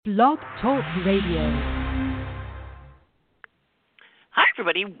Blog Talk Radio. Hi,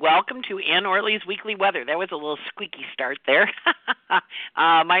 everybody. Welcome to Ann Ortelee's Weekly Weather. That was a little squeaky start there.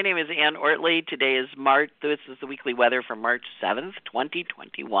 My name is Ann Ortelee. Today is March. This is the Weekly Weather for March 7th,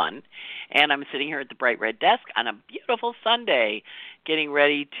 2021. And I'm sitting here at the Bright Red Desk on a beautiful Sunday, getting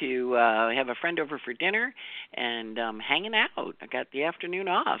ready to have a friend over for dinner and hanging out. I got the afternoon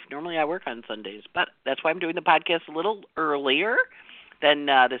off. Normally I work on Sundays, but that's why I'm doing the podcast a little earlier than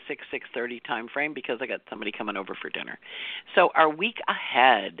the 6:30 time frame, because I got somebody coming over for dinner. So our week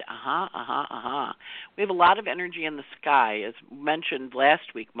ahead, we have a lot of energy in the sky. As mentioned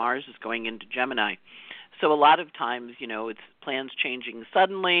last week, Mars is going into Gemini. So a lot of times, it's plans changing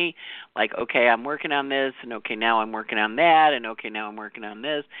suddenly, like, okay, I'm working on this, and okay, now I'm working on that, and okay, now I'm working on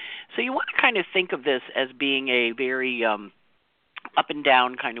this. So you want to kind of think of this as being a very up and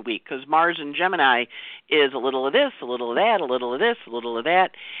down kind of week, because Mars in Gemini is a little of this, a little of that, a little of this, a little of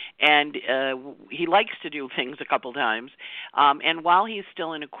that, and he likes to do things a couple times. And while he's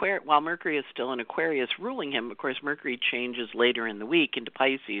still in while Mercury is still in Aquarius ruling him, of course, Mercury changes later in the week into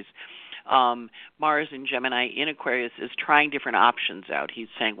Pisces. Mars in Gemini in Aquarius is trying different options out. He's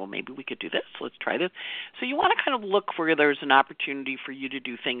saying, well, maybe we could do this. Let's try this. So you want to kind of look where there's an opportunity for you to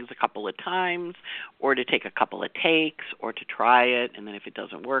do things a couple of times, or to take a couple of takes, or to try it, and then if it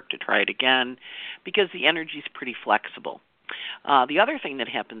doesn't work, to try it again, because the energy is pretty flexible. The other thing that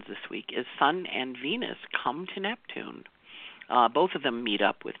happens this week is Sun and Venus come to Neptune. Both of them meet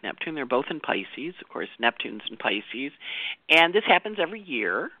up with Neptune. They're both in Pisces. Of course, Neptune's in Pisces. And this happens every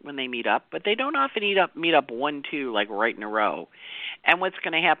year when they meet up, but they don't often meet up 1-2, like right in a row. And what's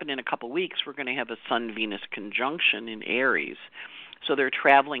going to happen in a couple weeks, we're going to have a Sun-Venus conjunction in Aries. So they're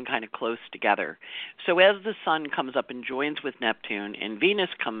traveling kind of close together. So as the Sun comes up and joins with Neptune, and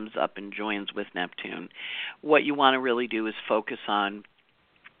Venus comes up and joins with Neptune, what you want to really do is focus on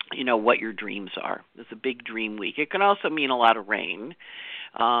what your dreams are. It's a big dream week. It can also mean a lot of rain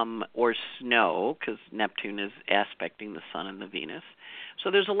or snow, because Neptune is aspecting the Sun and the Venus.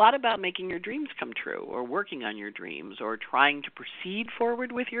 So there's a lot about making your dreams come true, or working on your dreams, or trying to proceed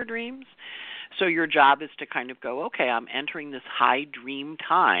forward with your dreams. So your job is to kind of go, okay, I'm entering this high dream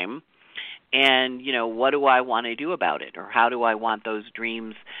time, and, what do I want to do about it? Or how do I want those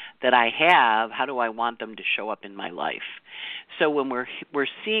dreams that I have, how do I want them to show up in my life? So when we're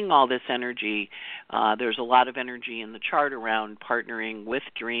seeing all this energy, there's a lot of energy in the chart around partnering with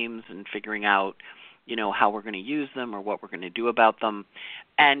dreams and figuring out, how we're going to use them or what we're going to do about them,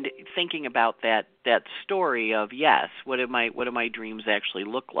 and thinking about that story of, yes, what do my dreams actually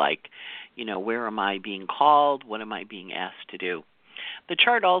look like? Where am I being called? What am I being asked to do? The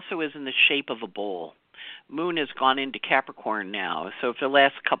chart also is in the shape of a bowl. Moon has gone into Capricorn now. So for the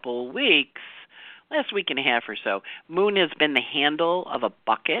last couple of weeks, last week and a half or so, Moon has been the handle of a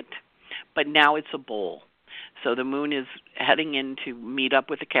bucket, but now it's a bowl. So the Moon is heading in to meet up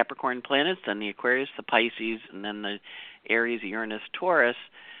with the Capricorn planets, then the Aquarius, the Pisces, and then the Aries, Uranus, Taurus,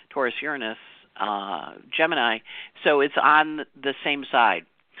 Uranus, Gemini. So it's on the same side.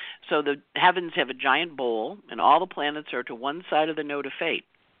 So the heavens have a giant bowl, and all the planets are to one side of the node of fate.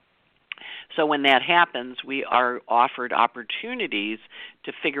 So when that happens, we are offered opportunities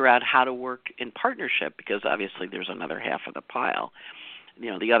to figure out how to work in partnership, because obviously there's another half of the pile.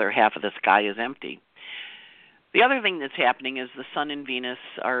 The other half of the sky is empty. The other thing that's happening is the Sun and Venus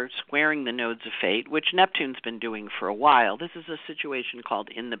are squaring the nodes of fate, which Neptune's been doing for a while. This is a situation called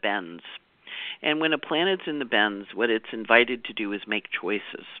in the bends. And when a planet's in the bends, what it's invited to do is make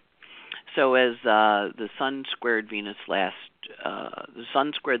choices. So as the Sun squared the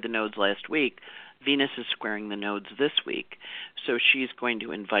Sun squared the nodes last week, Venus is squaring the nodes this week. So she's going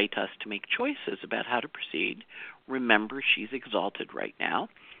to invite us to make choices about how to proceed. Remember, she's exalted right now.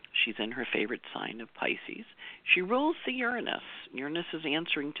 She's in her favorite sign of Pisces. She rules the Uranus. Uranus is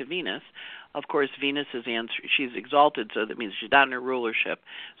answering to Venus. Of course, Venus is she's exalted, so that means she's not in her rulership.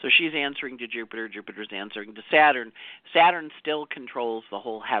 So she's answering to Jupiter. Jupiter's answering to Saturn. Saturn still controls the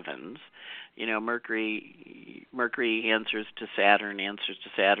whole heavens. Mercury answers to Saturn,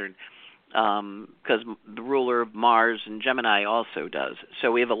 because the ruler of Mars and Gemini also does.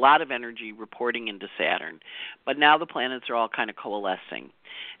 So we have a lot of energy reporting into Saturn. But now the planets are all kind of coalescing.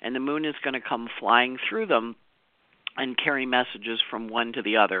 And the Moon is going to come flying through them and carry messages from one to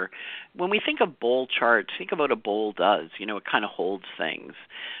the other. When we think of bowl charts, think of what a bowl does. It kind of holds things.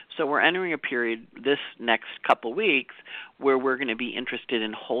 So we're entering a period this next couple weeks where we're going to be interested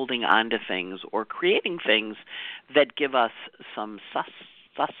in holding on to things or creating things that give us some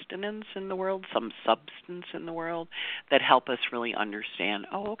sustenance in the world, some substance in the world that help us really understand,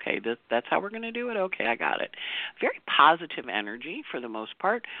 oh, okay, that's how we're going to do it? Okay, I got it. Very positive energy for the most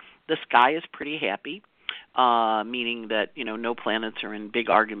part. The sky is pretty happy. Meaning that, no planets are in big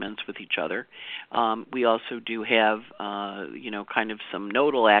arguments with each other. We also do have, kind of some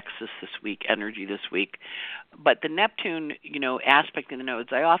nodal axis energy this week. But the Neptune, aspecting the nodes,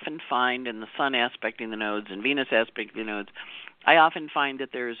 I often find, and the Sun aspecting the nodes, and Venus aspecting the nodes, I often find that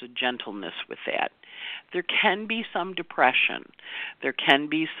there is a gentleness with that. There can be some depression. There can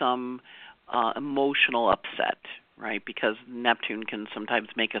be some emotional upset, right? Because Neptune can sometimes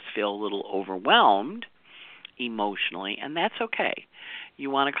make us feel a little overwhelmed emotionally, and that's okay.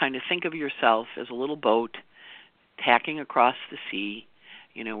 You want to kind of think of yourself as a little boat tacking across the sea,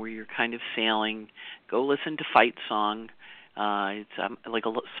 where you're kind of sailing. Go listen to Fight Song. It's like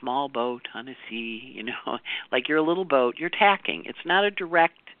a small boat on a sea, like you're a little boat. You're tacking. It's not a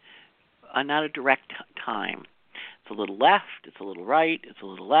direct time. It's a little left. It's a little right. It's a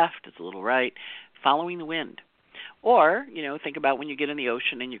little left. It's a little right, following the wind. Or, think about when you get in the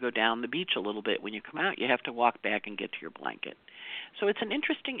ocean and you go down the beach a little bit. When you come out, you have to walk back and get to your blanket. So it's an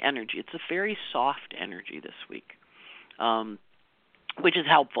interesting energy. It's a very soft energy this week, which is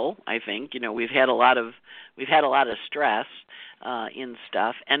helpful, I think. We've had a lot of stress in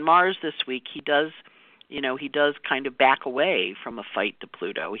stuff. And Mars this week, he does kind of back away from a fight to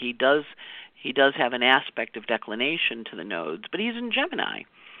Pluto. He does have an aspect of declination to the nodes, but he's in Gemini.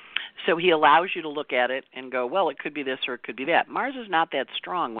 So he allows you to look at it and go, well, it could be this or it could be that. Mars is not that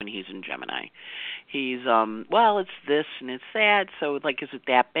strong when he's in Gemini. He's, it's this and it's that. So, is it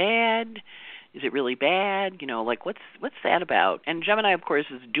that bad? Is it really bad? What's that about? And Gemini, of course,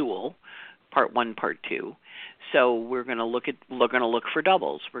 is dual, part 1, part 2. So we're going to look for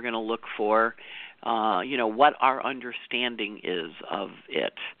doubles. We're going to look for, what our understanding is of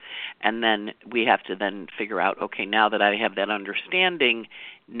it. And then we have to then figure out, okay, now that I have that understanding,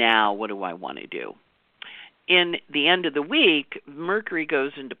 now what do I want to do? In the end of the week, Mercury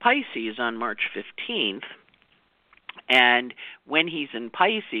goes into Pisces on March 15th. And when he's in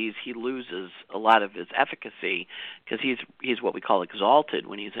Pisces, he loses a lot of his efficacy because he's what we call exalted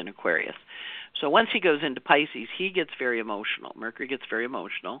when he's in Aquarius. So once he goes into Pisces, he gets very emotional. Mercury gets very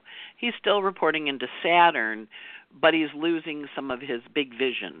emotional. He's still reporting into Saturn, but he's losing some of his big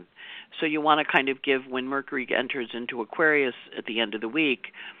vision. So you want to kind of give, when Mercury enters into Aquarius at the end of the week,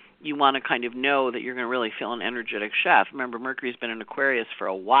 you want to kind of know that you're going to really feel an energetic shift. Remember, Mercury's been in Aquarius for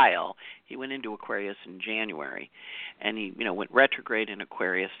a while. He went into Aquarius in January, and he went retrograde in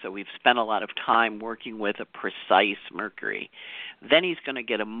Aquarius, so we've spent a lot of time working with a precise Mercury. Then he's going to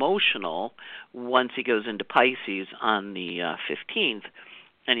get emotional once he goes into Pisces on the 15th,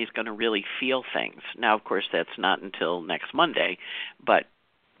 and he's going to really feel things. Now, of course, that's not until next Monday, but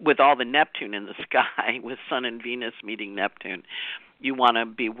with all the Neptune in the sky, with Sun and Venus meeting Neptune, you want to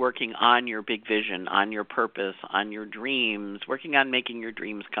be working on your big vision, on your purpose, on your dreams, working on making your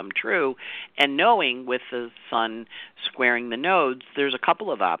dreams come true, and knowing with the Sun squaring the nodes, there's a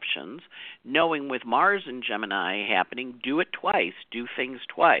couple of options. Knowing with Mars and Gemini happening, do it twice, do things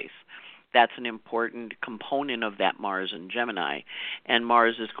twice. That's an important component of that Mars and Gemini. And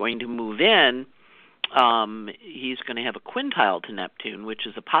Mars is going to move in. He's going to have a quintile to Neptune, which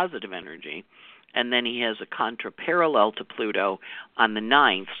is a positive energy. And then he has a contra-parallel to Pluto on the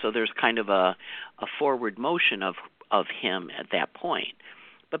 9th, so there's kind of a forward motion of him at that point.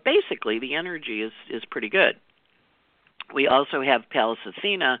 But basically, the energy is pretty good. We also have Pallas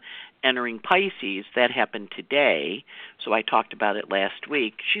Athena entering Pisces. That happened today, so I talked about it last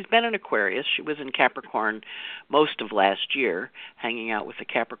week. She's been in Aquarius. She was in Capricorn most of last year, hanging out with the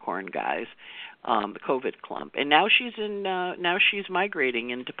Capricorn guys. The COVID clump, and now she's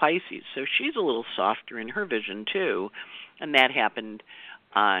migrating into Pisces, so she's a little softer in her vision too, and that happened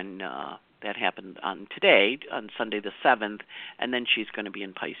on today, on Sunday the 7th, and then she's going to be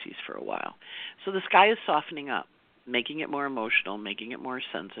in Pisces for a while. So the sky is softening up, making it more emotional, making it more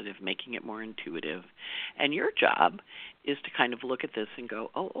sensitive, making it more intuitive, and your job is to kind of look at this and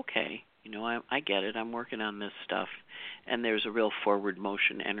go, oh, okay. I get it. I'm working on this stuff, and there's a real forward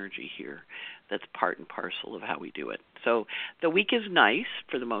motion energy here that's part and parcel of how we do it. So the week is nice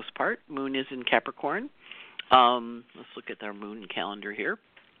for the most part. Moon is in Capricorn. Let's look at our moon calendar here.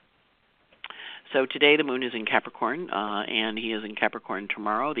 So today the moon is in Capricorn, and he is in Capricorn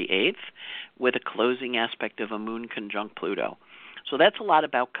tomorrow, the 8th, with a closing aspect of a moon conjunct Pluto. So that's a lot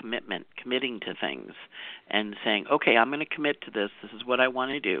about commitment, committing to things, and saying, okay, I'm going to commit to this. This is what I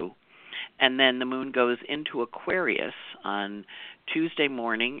want to do. And then the moon goes into Aquarius on Tuesday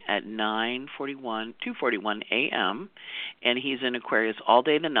morning at 2:41 a.m., and he's in Aquarius all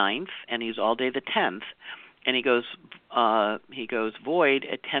day the 9th, and he's all day the 10th, and he goes void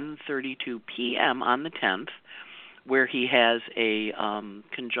at 10:32 p.m. on the 10th, where he has a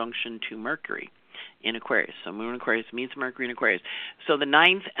conjunction to Mercury in Aquarius. So Moon Aquarius meets Mercury in Aquarius. So the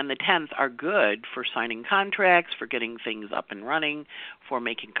 9th and the 10th are good for signing contracts, for getting things up and running, for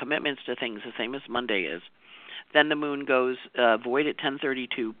making commitments to things, the same as Monday is. Then the moon goes void at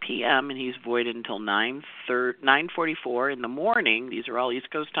 10:32 p.m., and he's voided until 9:44 in the morning. These are all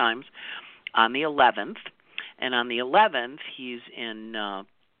East Coast times on the 11th. And on the 11th, he's in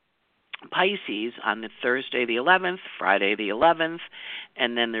Pisces on the Thursday the 11th, Friday the 11th,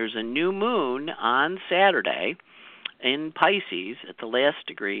 and then there's a new moon on Saturday in Pisces at the last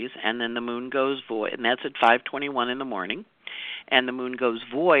degrees, and then the moon goes void, and that's at 5:21 in the morning, and the moon goes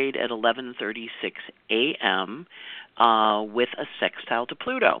void at 11:36 a.m. With a sextile to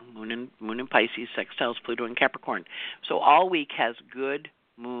Pluto. Moon in Pisces sextiles Pluto in Capricorn. So all week has good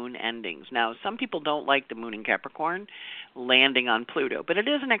moon endings. Now, some people don't like the moon in Capricorn landing on Pluto, but it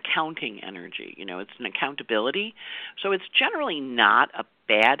is an accounting energy. It's an accountability. So it's generally not a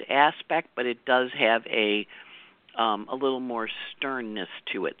bad aspect, but it does have a little more sternness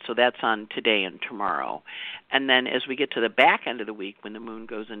to it. So that's on today and tomorrow. And then as we get to the back end of the week, when the moon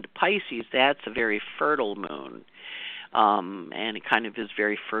goes into Pisces, that's a very fertile moon. And it kind of is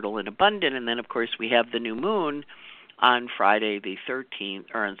very fertile and abundant. And then, of course, we have the new moon on Friday the 13th,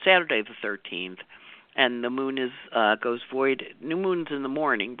 or on Saturday the 13th, and the moon goes void. New moon's in the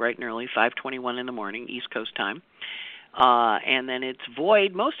morning, bright and early, 5:21 in the morning, East Coast time, and then it's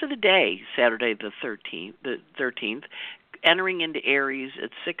void most of the day, Saturday the 13th, entering into Aries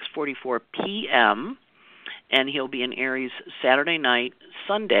at 6:44 p.m., and he'll be in Aries Saturday night,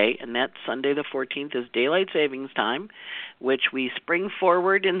 Sunday, and that Sunday the 14th is daylight savings time, which we spring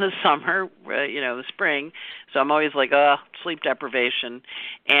forward in the summer, the spring. So I'm always like, sleep deprivation.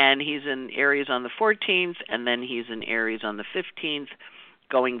 And he's in Aries on the 14th, and then he's in Aries on the 15th,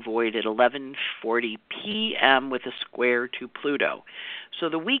 going void at 11:40 p.m. with a square to Pluto. So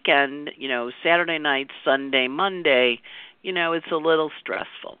the weekend, Saturday night, Sunday, Monday, it's a little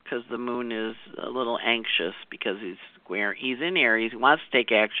stressful because the moon is a little anxious because he's in Aries, he wants to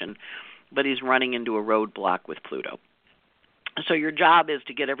take action, but he's running into a roadblock with Pluto. So your job is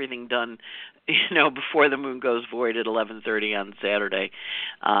to get everything done, before the moon goes void at 11:30 on Saturday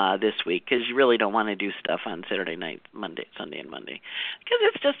this week, because you really don't want to do stuff on Saturday night, Sunday and Monday, because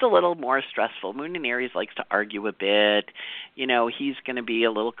it's just a little more stressful. Moon in Aries likes to argue a bit. He's going to be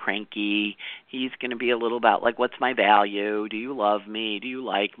a little cranky. He's going to be a little about, like, what's my value? Do you love me? Do you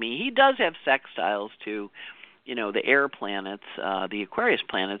like me? He does have sextiles to the air planets, the Aquarius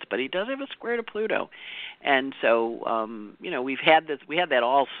planets, but he does have a square to Pluto. And so, we had that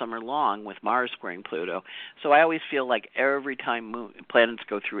all summer long with Mars squaring Pluto. So I always feel like every time planets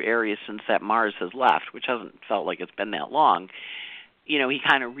go through Aries since that Mars has left, which hasn't felt like it's been that long, he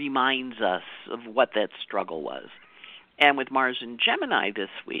kind of reminds us of what that struggle was. And with Mars in Gemini this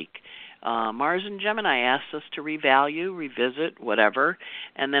week, Mars in Gemini asks us to revalue, revisit, whatever.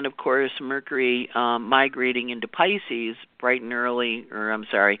 And then, of course, Mercury migrating into Pisces in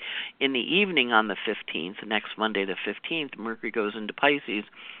the evening on the 15th, next Monday the 15th, Mercury goes into Pisces.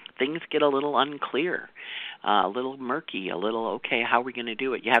 Things get a little unclear, a little murky, a little, okay, how are we going to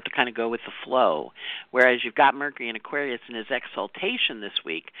do it? You have to kind of go with the flow. Whereas you've got Mercury in Aquarius in his exaltation this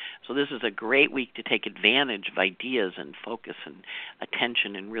week, so this is a great week to take advantage of ideas and focus and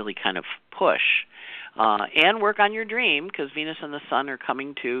attention and really kind of push. And work on your dream, because Venus and the Sun are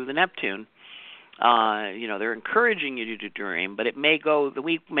coming to the Neptune. They're encouraging you to dream, but the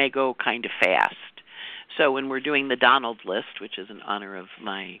week may go kind of fast. So when we're doing the Donald list, which is in honor of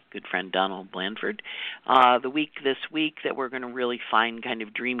my good friend Donald Blandford, this week that we're going to really find kind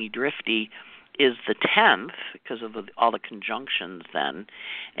of dreamy, drifty is the 10th because of all the conjunctions then,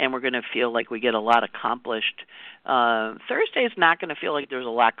 and we're going to feel like we get a lot accomplished. Thursday is not going to feel like there's a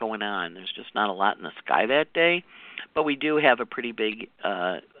lot going on. There's just not a lot in the sky that day, but we do have a pretty big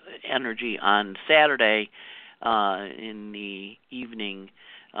energy on Saturday in the evening,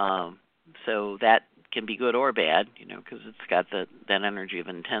 so that can be good or bad, because it's got that energy of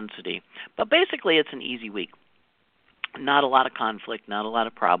intensity. But basically, it's an easy week. Not a lot of conflict, not a lot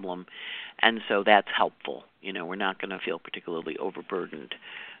of problem, and so that's helpful. We're not going to feel particularly overburdened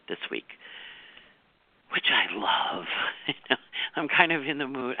this week, which I love. I'm kind of in the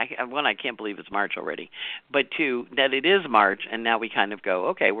mood. One, I can't believe it's March already, but two, that it is March, and now we kind of go,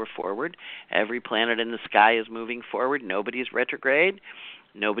 okay, we're forward. Every planet in the sky is moving forward. Nobody's retrograde.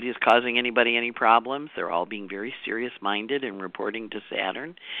 Nobody is causing anybody any problems. They're all being very serious-minded and reporting to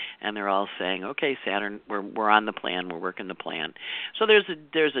Saturn, and they're all saying, "Okay, Saturn, we're on the plan. We're working the plan." So there's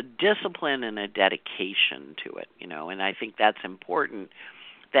a discipline and a dedication to it, and I think that's important.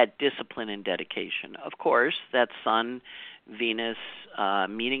 That discipline and dedication. Of course, that Sun, Venus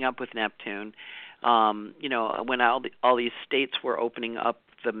meeting up with Neptune. When all these states were opening up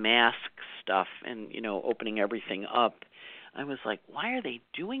the mask stuff and opening everything up, I was like, why are they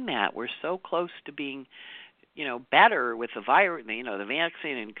doing that? We're so close to being, better with the virus, the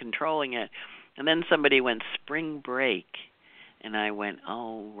vaccine and controlling it. And then somebody went spring break. And I went,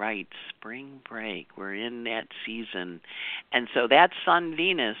 oh, right, spring break. We're in that season. And so that Sun,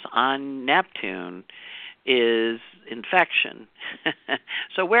 Venus on Neptune is infection.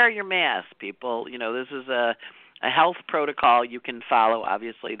 So wear your mask, people. This is a health protocol you can follow.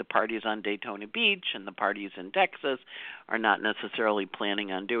 Obviously, the parties on Daytona Beach and the parties in Texas are not necessarily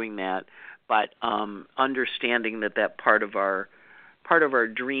planning on doing that, but understanding that part of our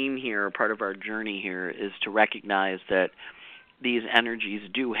dream here, part of our journey here, is to recognize that these energies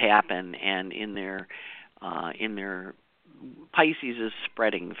do happen, and in their Pisces is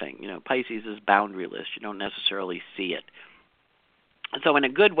spreading thing. Pisces is boundaryless. You don't necessarily see it. So in a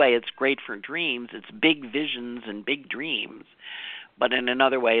good way, it's great for dreams. It's big visions and big dreams. But in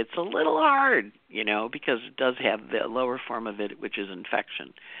another way, it's a little hard, because it does have the lower form of it, which is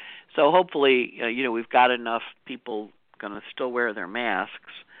infection. So hopefully, we've got enough people going to still wear their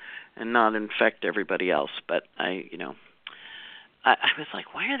masks and not infect everybody else. But I was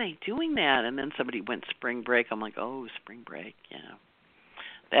like, why are they doing that? And then somebody went spring break. I'm like, oh, spring break,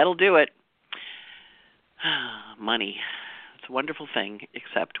 that'll do it. Money. It's a wonderful thing,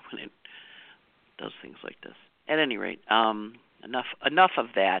 except when it does things like this. At any rate, enough of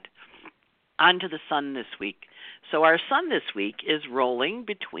that. On to the Sun this week. So our Sun this week is rolling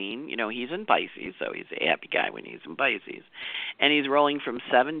between, he's in Pisces, so he's a happy guy when he's in Pisces. And he's rolling from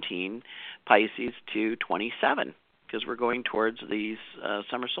 17 Pisces to 27. Because we're going towards the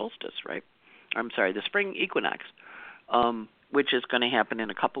summer solstice, right? The spring equinox, which is going to happen in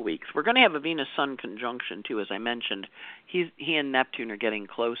a couple weeks. We're going to have a Venus-Sun conjunction, too, as I mentioned. He and Neptune are getting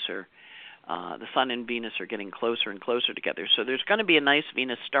closer. The Sun and Venus are getting closer and closer together. So there's going to be a nice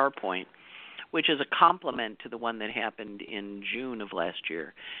Venus star point, which is a complement to the one that happened in June of last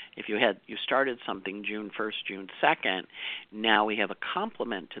year. If you started something June 1st, June 2nd, now we have a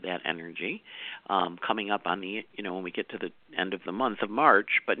complement to that energy coming up on the, when we get to the end of the month of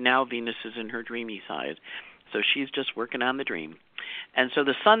March, but now Venus is in her dreamy side. So she's just working on the dream. And so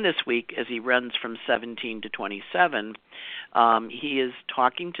the Sun this week, as he runs from 17 to 27, he is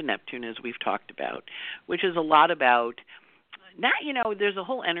talking to Neptune, as we've talked about, which is a lot about there's a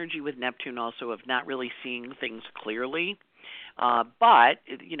whole energy with Neptune also of not really seeing things clearly. But,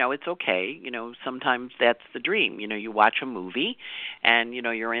 it's okay. Sometimes that's the dream. You watch a movie and,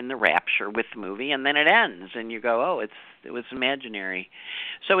 you're in the rapture with the movie and then it ends and you go, oh, it was imaginary.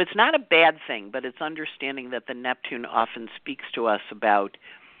 So it's not a bad thing, but it's understanding that the Neptune often speaks to us about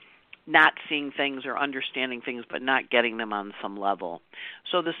not seeing things or understanding things, but not getting them on some level.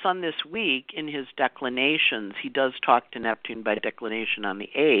 So the Sun this week, in his declinations, he does talk to Neptune by declination on the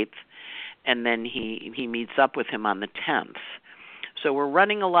 8th, and then he meets up with him on the 10th. So we're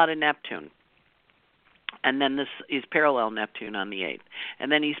running a lot of Neptune. And then this is parallel Neptune on the 8th.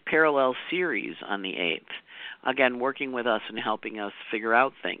 And then he's parallel Ceres on the 8th. Again, working with us and helping us figure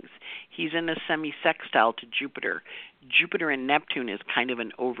out things. He's in a semi-sextile to Jupiter. Jupiter and Neptune is kind of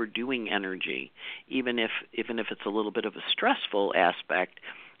an overdoing energy. Even if it's a little bit of a stressful aspect,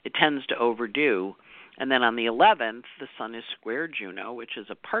 it tends to overdo. And then on the 11th, the Sun is square Juno, which is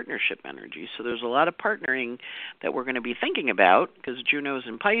a partnership energy. So there's a lot of partnering that we're going to be thinking about because Juno's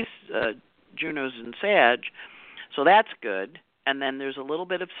in Juno's in Sag, so that's good. And then there's a little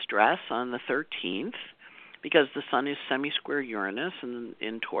bit of stress on the 13th because the Sun is semi-square Uranus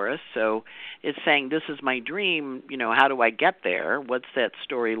in Taurus. So it's saying, this is my dream, how do I get there? What's that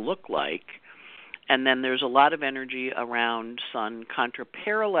story look like? And then there's a lot of energy around Sun contra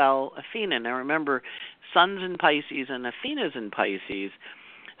parallel Athena. Now remember, Sun's in Pisces and Athena's in Pisces,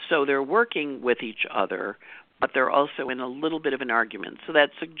 so they're working with each other, but they're also in a little bit of an argument. So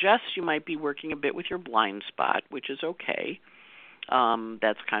that suggests you might be working a bit with your blind spot, which is okay.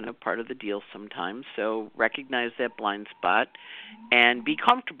 That's kind of part of the deal sometimes. So recognize that blind spot and be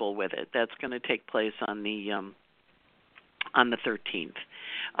comfortable with it. That's going to take place on the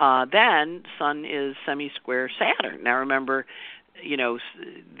 13th. Then Sun is semi-square Saturn. Now remember,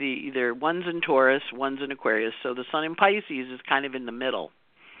 either one's in Taurus, one's in Aquarius. So the Sun in Pisces is kind of in the middle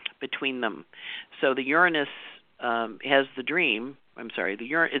between them. So the Uranus has the dream,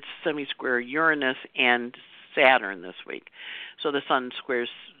 it's semi-square Uranus and Saturn this week. So the Sun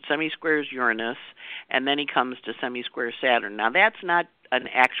semi-squares Uranus, and then he comes to semi-square Saturn. Now, that's not an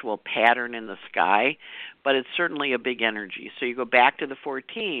actual pattern in the sky, but it's certainly a big energy. So you go back to the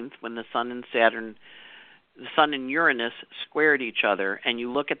 14th when the Sun and Uranus squared each other, and you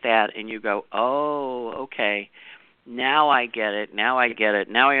look at that and you go, oh, okay, now I get it. Now I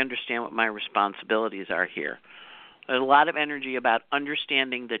understand what my responsibilities are here. There's a lot of energy about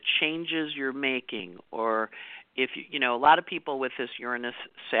understanding the changes you're making, or if a lot of people with this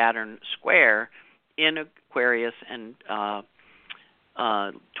Uranus-Saturn square in Aquarius and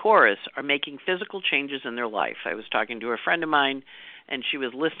Taurus are making physical changes in their life. I was talking to a friend of mine, and she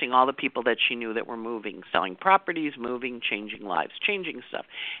was listing all the people that she knew that were moving, selling properties, moving, changing lives, changing stuff.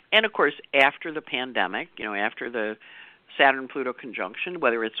 And, of course, after the pandemic, after the Saturn-Pluto conjunction,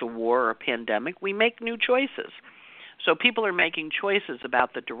 whether it's a war or a pandemic, we make new choices. So people are making choices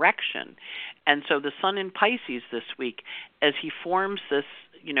about the direction. And so the Sun in Pisces this week, as he forms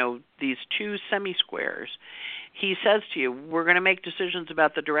these two semi-squares, he says to you, we're going to make decisions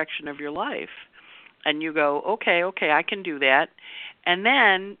about the direction of your life. And you go, okay, I can do that. And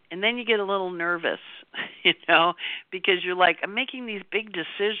then you get a little nervous, because you're like, I'm making these big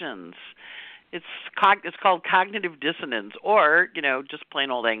decisions. It's called cognitive dissonance, or, just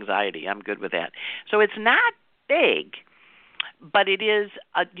plain old anxiety. I'm good with that. So it's not big, but it is,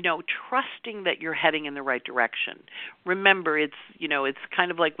 trusting that you're heading in the right direction. Remember, it's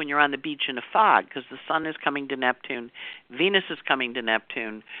kind of like when you're on the beach in a fog, because the Sun is coming to Neptune, Venus is coming to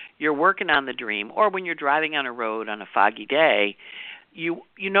Neptune, you're working on the dream, or when you're driving on a road on a foggy day, you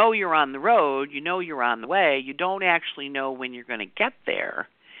know you're on the road, you're on the way, you don't actually know when you're going to get there,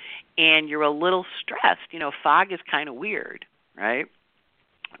 and you're a little stressed. Fog is kind of weird, right?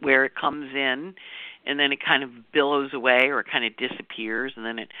 Where it comes in, and then it kind of billows away, or it kind of disappears, and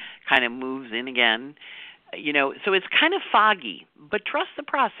then it kind of moves in again. So it's kind of foggy, but trust the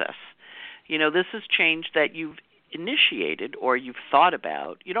process. This is change that you've initiated or you've thought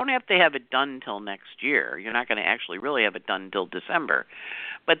about. You don't have to have it done until next year. You're not going to actually really have it done until December.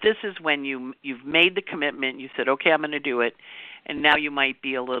 But this is when you've made the commitment. You said, okay, I'm going to do it. And now you might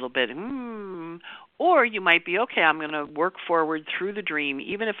be a little bit, or you might be, okay, I'm going to work forward through the dream,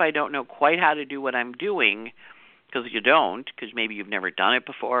 even if I don't know quite how to do what I'm doing, because maybe you've never done it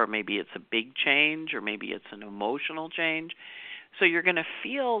before, or maybe it's a big change, or maybe it's an emotional change. So you're going to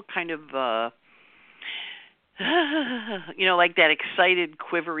feel kind of, like that excited,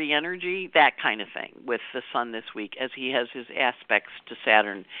 quivery energy, that kind of thing with the Sun this week, as he has his aspects to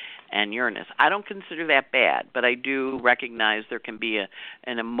Saturn and Uranus. I don't consider that bad, but I do recognize there can be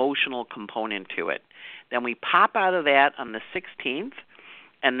an emotional component to it. Then we pop out of that on the 16th,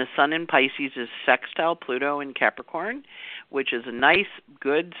 and the Sun in Pisces is sextile Pluto in Capricorn, which is a nice,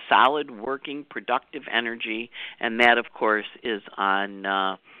 good, solid, working, productive energy, and that, of course, is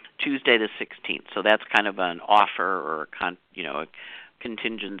on Tuesday the 16th. So that's kind of an offer or a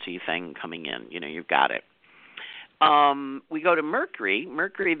contingency thing coming in. You've got it. We go to Mercury.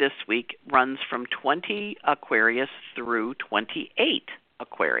 Mercury this week runs from 20 Aquarius through 28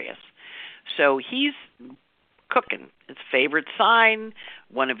 Aquarius. So he's cooking. His favorite sign,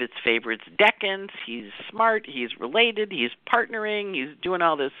 one of its favorites, decans. He's smart. He's related. He's partnering. He's doing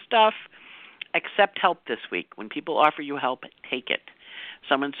all this stuff. Accept help this week. When people offer you help, take it.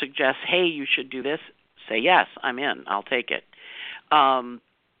 Someone suggests, hey, you should do this. Say, yes, I'm in. I'll take it.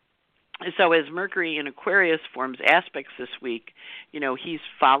 So as Mercury in Aquarius forms aspects this week, he's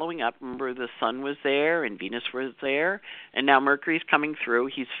following up. Remember, the Sun was there and Venus was there, and now Mercury's coming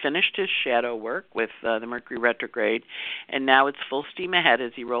through. He's finished his shadow work with the Mercury retrograde, and now it's full steam ahead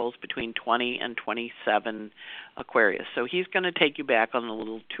as he rolls between 20 and 27 Aquarius. So he's going to take you back on a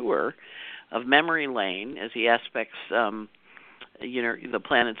little tour of memory lane as he aspects the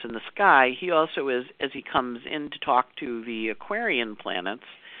planets in the sky. He also is, as he comes in to talk to the Aquarian planets,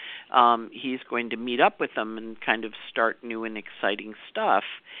 he's going to meet up with them and kind of start new and exciting stuff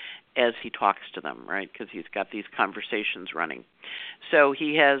as he talks to them, right? Because he's got these conversations running. So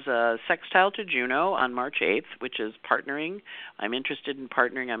he has a sextile to Juno on March 8th, which is partnering. I'm interested in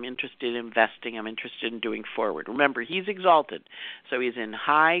partnering. I'm interested in investing. I'm interested in doing forward. Remember, he's exalted, so he's in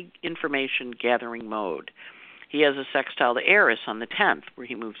high information gathering mode. He has a sextile to Eris on the 10th, where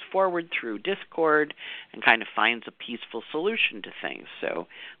he moves forward through discord and kind of finds a peaceful solution to things. So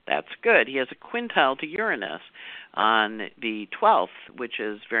that's good. He has a quintile to Uranus on the 12th, which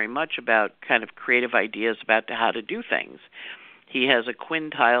is very much about kind of creative ideas about how to do things. He has a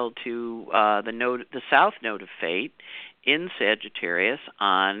quintile to the south node of Fate in Sagittarius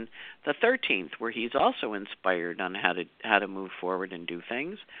on the 13th, where he's also inspired on how to move forward and do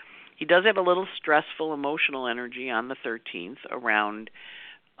things. He does have a little stressful emotional energy on the 13th around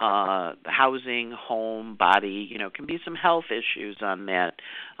housing, home, body. Can be some health issues on that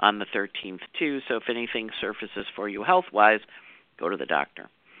on the 13th too. So if anything surfaces for you health-wise, go to the doctor.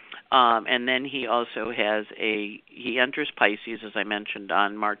 And then he also he enters Pisces, as I mentioned,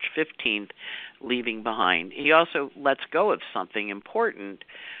 on March 15th, leaving behind. He also lets go of something important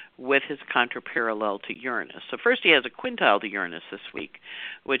with his contra-parallel to Uranus. So first he has a quintile to Uranus this week,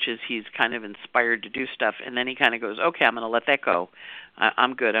 which is he's kind of inspired to do stuff, and then he kind of goes, okay, I'm going to let that go.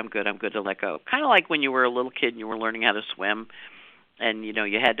 I'm good to let go. Kind of like when you were a little kid and you were learning how to swim, and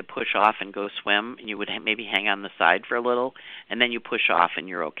you had to push off and go swim, and you would maybe hang on the side for a little, and then you push off and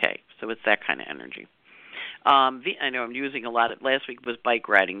you're okay. So it's that kind of energy. I know I'm using a lot last week was bike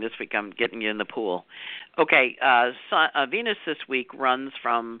riding. This week I'm getting you in the pool. Okay, Venus this week runs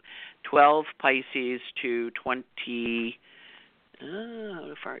from 12 Pisces to 20.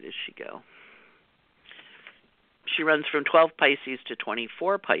 How far does she go? She runs from 12 Pisces to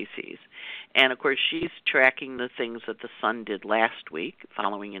 24 Pisces. And, of course, she's tracking the things that the sun did last week,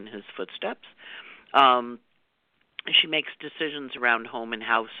 following in his footsteps. She makes decisions around home and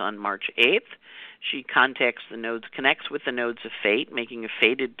house on March 8th. She connects with the nodes of fate, making a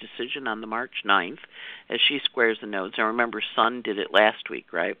fated decision on the March 9th as she squares the nodes. Now, remember, sun did it last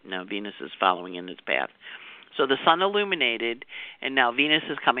week, right? Now Venus is following in his path. So the sun illuminated, and now Venus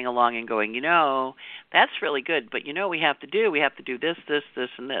is coming along and going, that's really good, but we have to do this,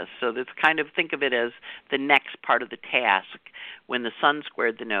 and this. So that's kind of, think of it as the next part of the task. When the sun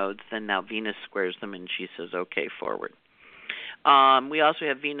squared the nodes, then now Venus squares them, and she says, okay, forward. We also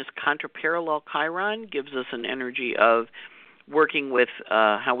have Venus contra-parallel Chiron, gives us an energy of working with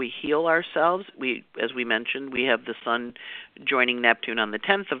how we heal ourselves. As we mentioned, we have the sun joining Neptune on the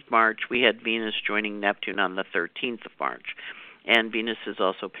 10th of March. We had Venus joining Neptune on the 13th of March. And Venus is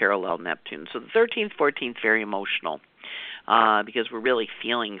also parallel Neptune. So the 13th, 14th, very emotional because we're really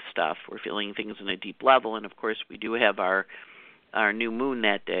feeling stuff. We're feeling things on a deep level. And, of course, we do have our new moon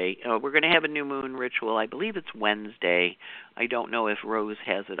that day. We're going to have a new moon ritual. I believe it's Wednesday. I don't know if Rose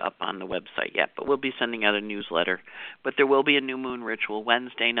has it up on the website yet, but we'll be sending out a newsletter. But there will be a new moon ritual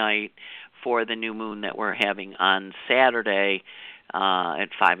Wednesday night for the new moon that we're having on Saturday at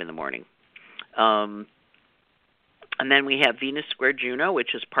 5 in the morning. And then we have Venus square Juno,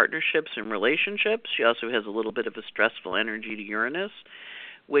 which is partnerships and relationships. She also has a little bit of a stressful energy to Uranus,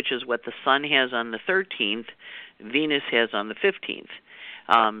 which is what the sun has on the 13th, Venus has on the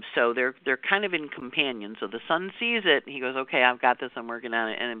 15th. So they're kind of in companion. So the sun sees it, and he goes, okay, I've got this, I'm working on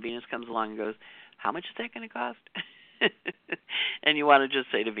it. And then Venus comes along and goes, how much is that going to cost? And you want to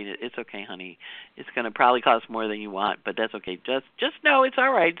just say to Venus, it's okay, honey. It's going to probably cost more than you want, but that's okay. Just know it's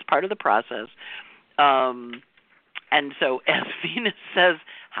all right. It's part of the process. And so as Venus says,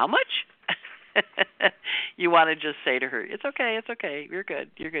 how much? You want to just say to her, it's okay, you're good.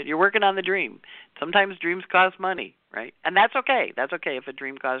 You're working on the dream. Sometimes dreams cost money, right? And that's okay. That's okay if a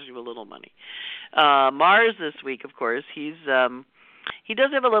dream costs you a little money. Mars this week, of course, he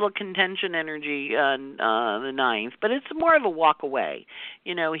does have a little contention energy on the 9th, but it's more of a walk away.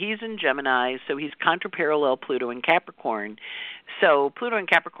 He's in Gemini, so he's contra-parallel Pluto in Capricorn. So Pluto in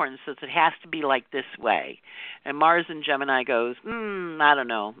Capricorn says it has to be like this way. And Mars in Gemini goes, I don't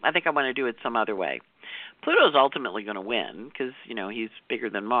know. I think I want to do it some other way. Pluto's ultimately going to win because, he's bigger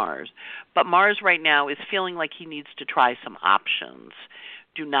than Mars. But Mars right now is feeling like he needs to try some options.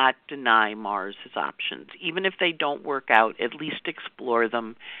 Do not deny Mars his options. Even if they don't work out, at least explore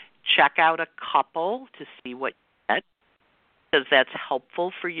them. Check out a couple to see what you get, because that's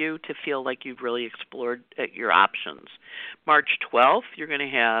helpful for you to feel like you've really explored your options. March 12th, you're going to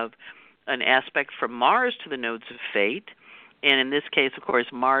have an aspect from Mars to the nodes of fate. And in this case, of course,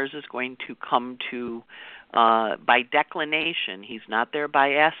 Mars is going to come to, by declination, he's not there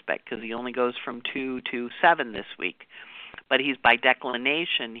by aspect because he only goes from 2 to 7 this week. But he's by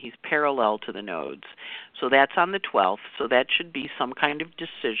declination, he's parallel to the nodes. So that's on the 12th. So that should be some kind of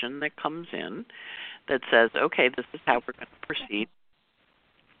decision that comes in that says, okay, this is how we're going to proceed.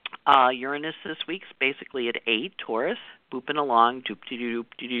 Uranus this week's basically at 8, Taurus, booping along,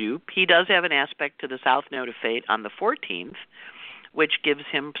 doop-de-doop-de-doop. He does have an aspect to the south node of fate on the 14th, which gives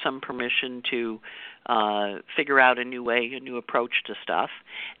him some permission to figure out a new way, a new approach to stuff.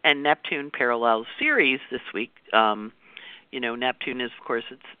 And Neptune parallels Ceres this week. Neptune is, of course,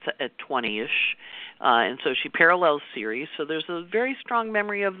 it's at 20-ish, and so she parallels Ceres. So there's a very strong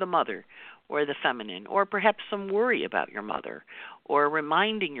memory of the mother or the feminine, or perhaps some worry about your mother, or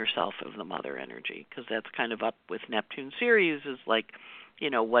reminding yourself of the mother energy, because that's kind of up with Neptune series is like,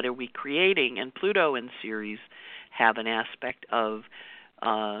 what are we creating? And Pluto and series have an aspect of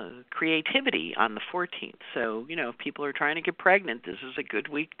creativity on the 14th. So, if people are trying to get pregnant, this is a good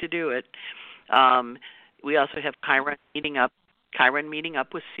week to do it. We also have Chiron meeting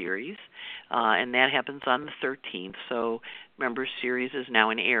up with Ceres, and that happens on the 13th. So remember, Ceres is now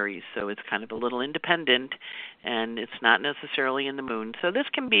in Aries, so it's kind of a little independent, and it's not necessarily in the moon. So this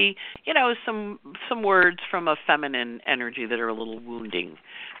can be, some words from a feminine energy that are a little wounding,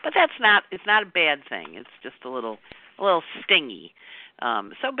 but it's not a bad thing. It's just a little stingy.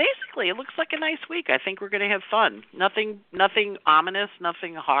 So basically, it looks like a nice week. I think we're going to have fun. Nothing ominous,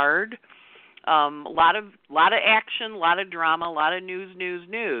 nothing hard. A lot of action, a lot of drama, a lot of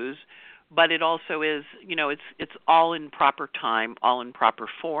news. But it also is, it's all in proper time, all in proper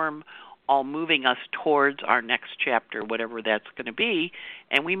form, all moving us towards our next chapter, whatever that's going to be.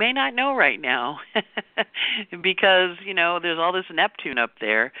 And we may not know right now because, there's all this Neptune up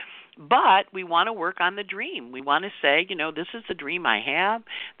there. But we want to work on the dream. We want to say, this is the dream I have.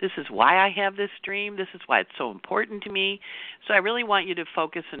 This is why I have this dream. This is why it's so important to me. So I really want you to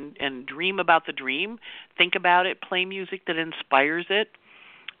focus and dream about the dream. Think about it. Play music that inspires it.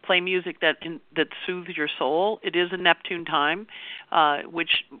 Play music that soothes your soul. It is a Neptune time,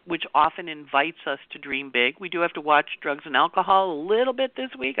 which often invites us to dream big. We do have to watch drugs and alcohol a little bit this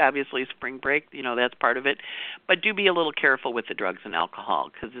week. Obviously, spring break, that's part of it. But do be a little careful with the drugs and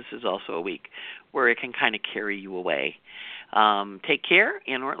alcohol, because this is also a week where it can kind of carry you away. Take care.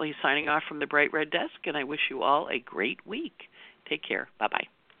 Ann Ortelee signing off from the Bright Red Desk, and I wish you all a great week. Take care. Bye-bye.